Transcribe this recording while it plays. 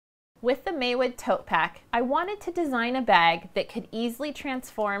With the Maywood Totepack, I wanted to design a bag that could easily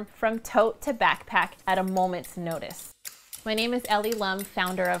transform from tote to backpack at a moment's notice. My name is Ellie Lum,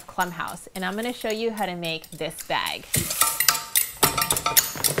 founder of Klum House, and I'm going to show you how to make this bag.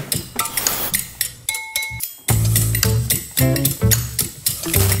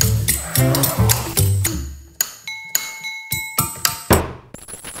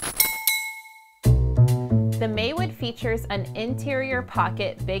 The Maywood features an interior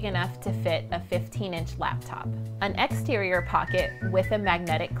pocket big enough to fit a 15-inch laptop, an exterior pocket with a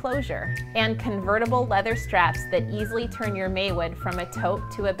magnetic closure, and convertible leather straps that easily turn your Maywood from a tote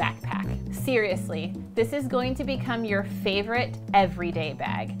to a backpack. Seriously, this is going to become your favorite everyday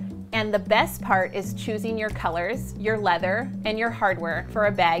bag. And the best part is choosing your colors, your leather, and your hardware for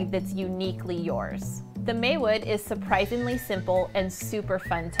a bag that's uniquely yours. The Maywood is surprisingly simple and super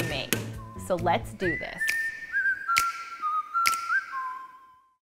fun to make. So let's do this.